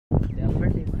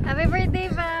Happy birthday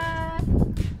pa!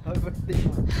 Happy birthday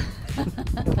pa!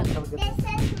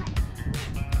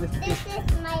 This is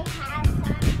my house.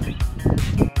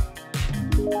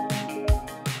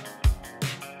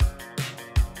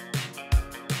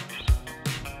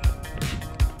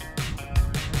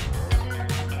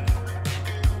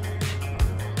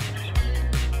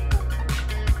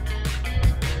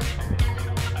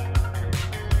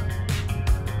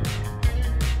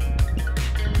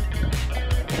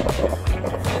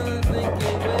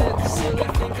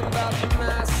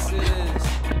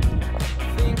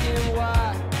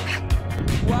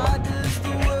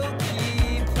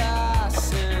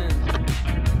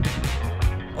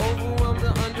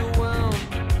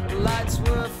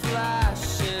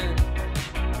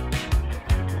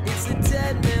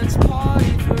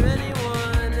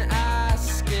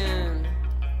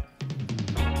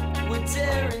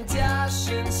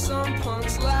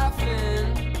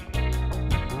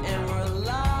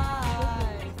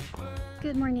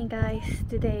 Good morning guys,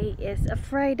 today is a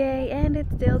Friday and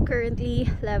it's still currently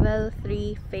level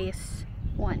 3 phase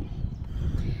 1.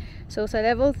 So sa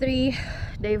level 3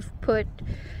 they've put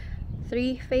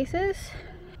 3 phases.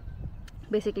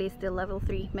 Basically it's still level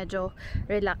 3, medyo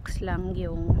relax lang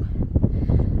yung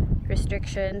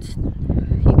restrictions.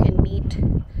 You can meet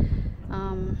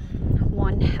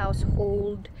one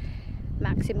household,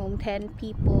 maximum 10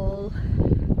 people.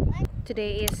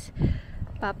 Today is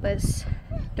Papa's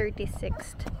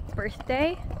 36th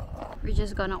birthday. We're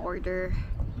just gonna order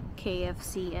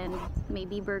KFC and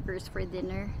maybe burgers for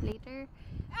dinner later.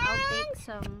 I'll bake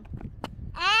some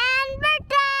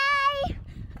birthday!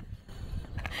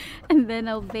 and then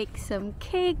I'll bake some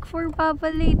cake for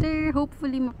Papa later.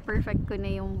 Hopefully ma-perfect ko na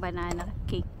yung banana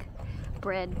cake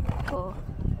bread ko.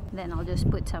 Then I'll just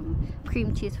put some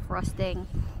cream cheese frosting.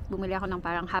 Bumili ako ng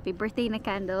parang happy birthday na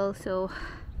candle, so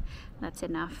that's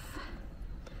enough.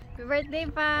 Happy birthday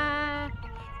pa!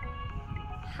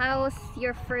 How's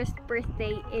your first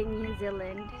birthday in New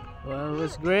Zealand? Well, it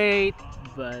was great,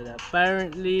 but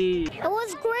apparently... It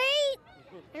was great!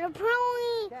 And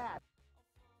apparently...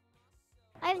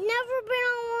 I've never been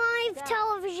on live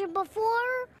television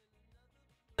before.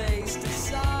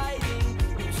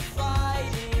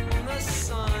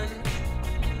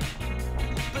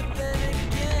 But then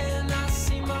again, I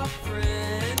see my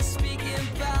friends speaking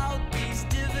about these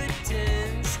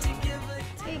dividends to give a...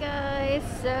 Hey guys,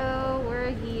 so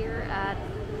we're here at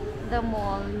the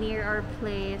mall near our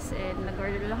place and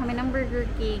nag-order lang kami ng Burger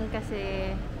King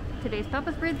kasi today's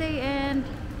Papa's birthday and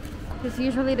he's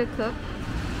usually the cook,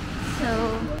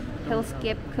 so he'll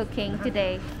skip cooking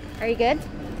today. Are you good?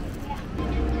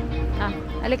 Ah,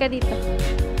 halika dito.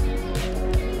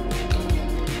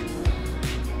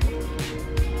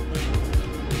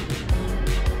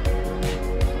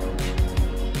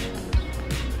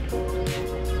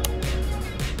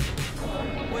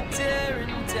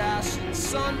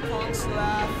 Sun punks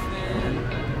laughing,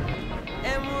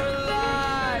 and we're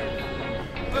alive,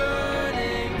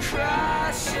 burning,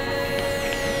 crashing.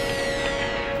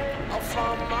 I'll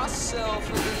find myself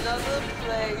in another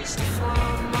place, to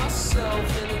find myself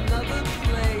in another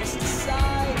place,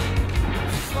 deciding,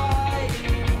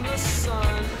 fighting the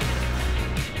sun.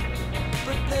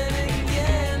 But then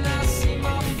again, I see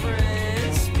my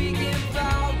friends speaking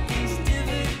about these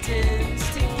dividends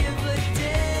to give a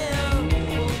damn.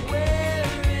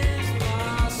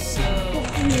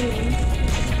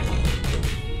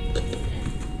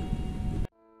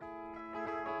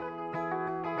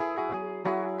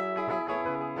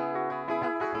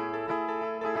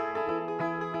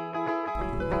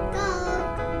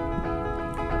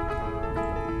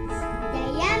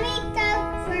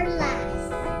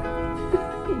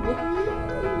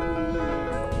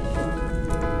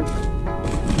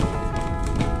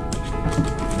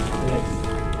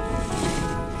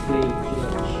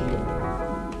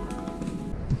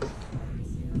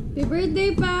 Happy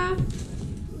birthday pa!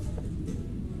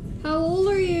 How old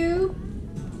are you?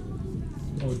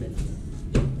 Older.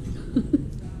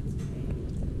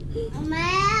 Am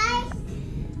I?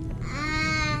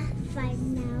 5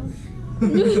 now.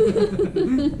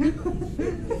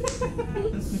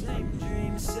 Same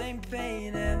dreams, same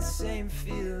pain and same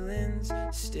feelings,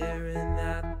 staring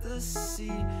at the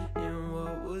sea and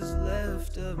what was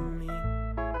left of me.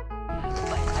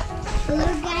 Hello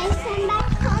guys, I'm back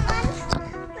home.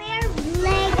 We're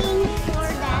begging for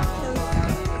that.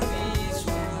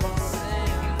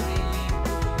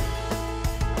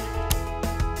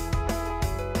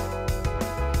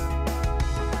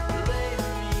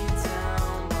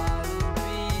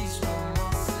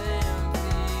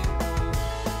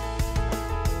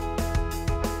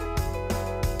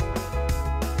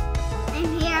 I'm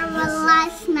here with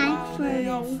last night. how they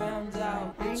all found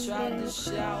out. They tried to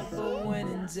shout, but when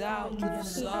in doubt, the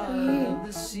facade of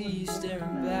the sea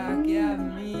staring back at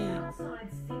me.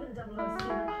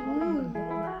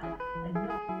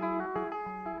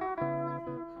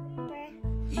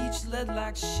 Each led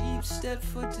like sheep, stepped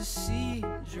foot to sea,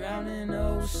 drowning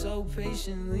oh so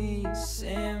patiently.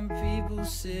 Sand people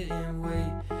sit and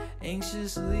wait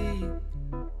anxiously.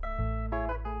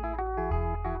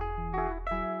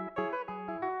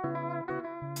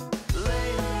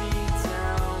 Lay me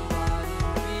down by the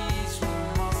beach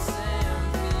with my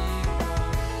sand people.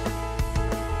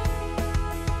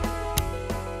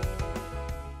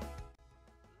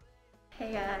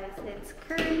 Hey guys, it's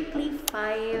currently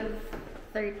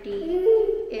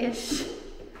 5:30-ish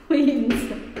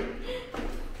Wednesday.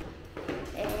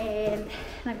 And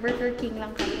nag-Burger King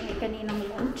lang kami kaninang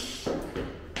lunch.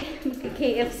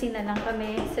 Mag-KFC na lang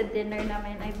kami sa dinner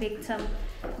namin. I baked some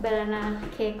banana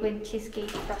cake with cheesecake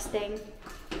frosting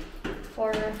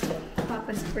for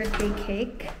Papa's birthday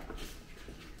cake.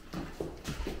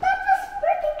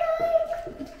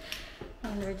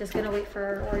 And we're just gonna wait for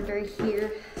our order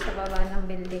here sa baba ng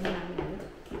building namin.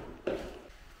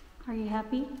 Are you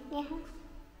happy? Yeah.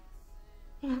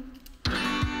 Yeah.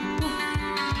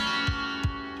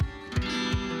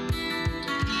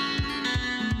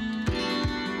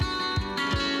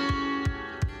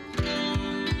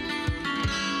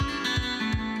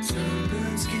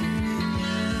 Sunburns getting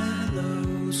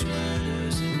yellow,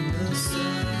 sweaters in the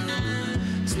summer,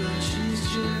 slushies,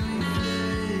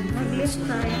 cherry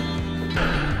flavors.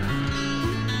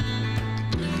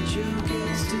 Read your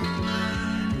guess to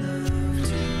find love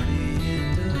to be in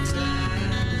the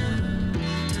time.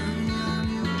 Tell me I'm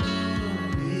your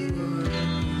only one.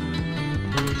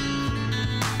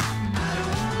 I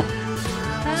don't wanna lose what I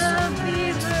was. Happy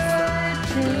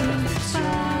birthday,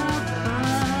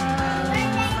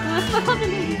 Papa!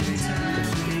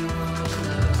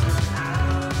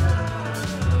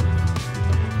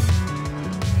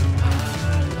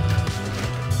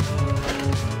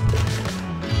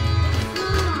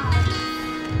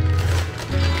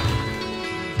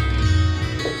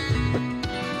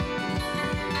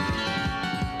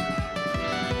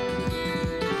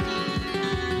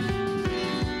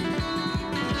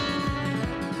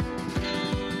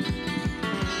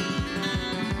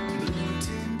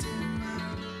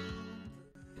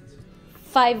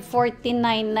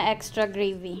 $5.49 na extra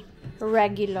gravy.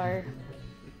 Regular.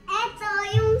 Ito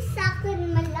yung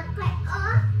sakin malaki,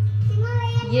 oh. Tingnan mo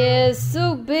yan. Yes,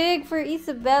 so big for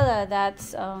Isabella.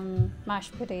 That's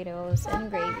mashed potatoes and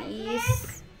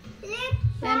gravies.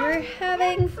 And we're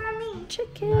having For me.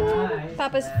 chicken.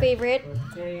 Papa's favorite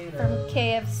from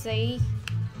KFC.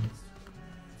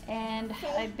 And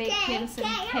I baked him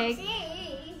some cake.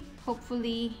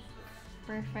 Hopefully,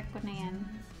 perfect ko na yan.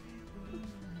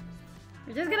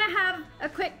 We're just gonna have a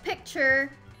quick picture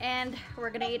and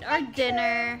we're gonna eat our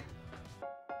dinner.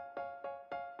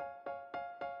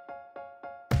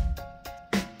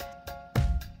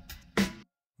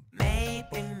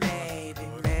 Maybe, maybe,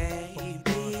 maybe,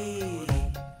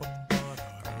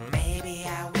 maybe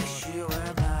I wish you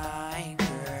were mine,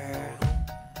 girl.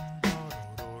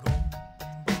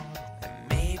 And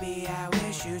maybe I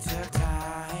wish you took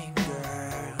time,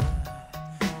 girl,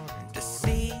 to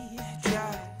see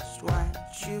just what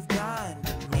you've done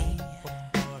to me.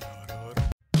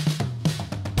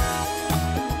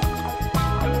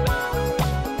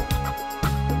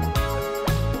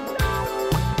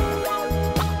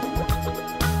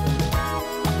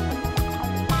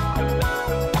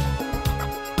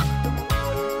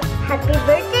 Happy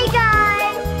birthday,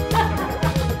 guys!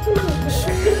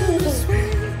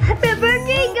 Happy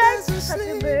birthday, guys!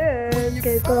 Happy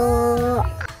birthday ko!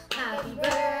 Happy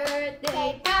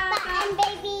birthday, Papa and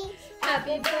baby!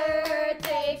 Happy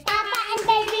birthday, Papa and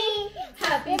baby!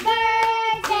 Happy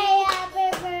birthday! Happy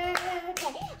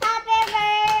birthday! Happy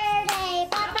birthday,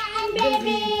 Papa and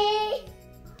baby!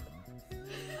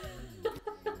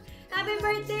 Happy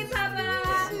birthday,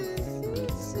 Papa!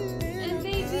 And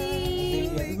baby!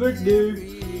 Happy birthday!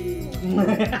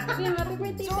 Happy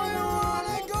birthday,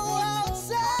 Papa!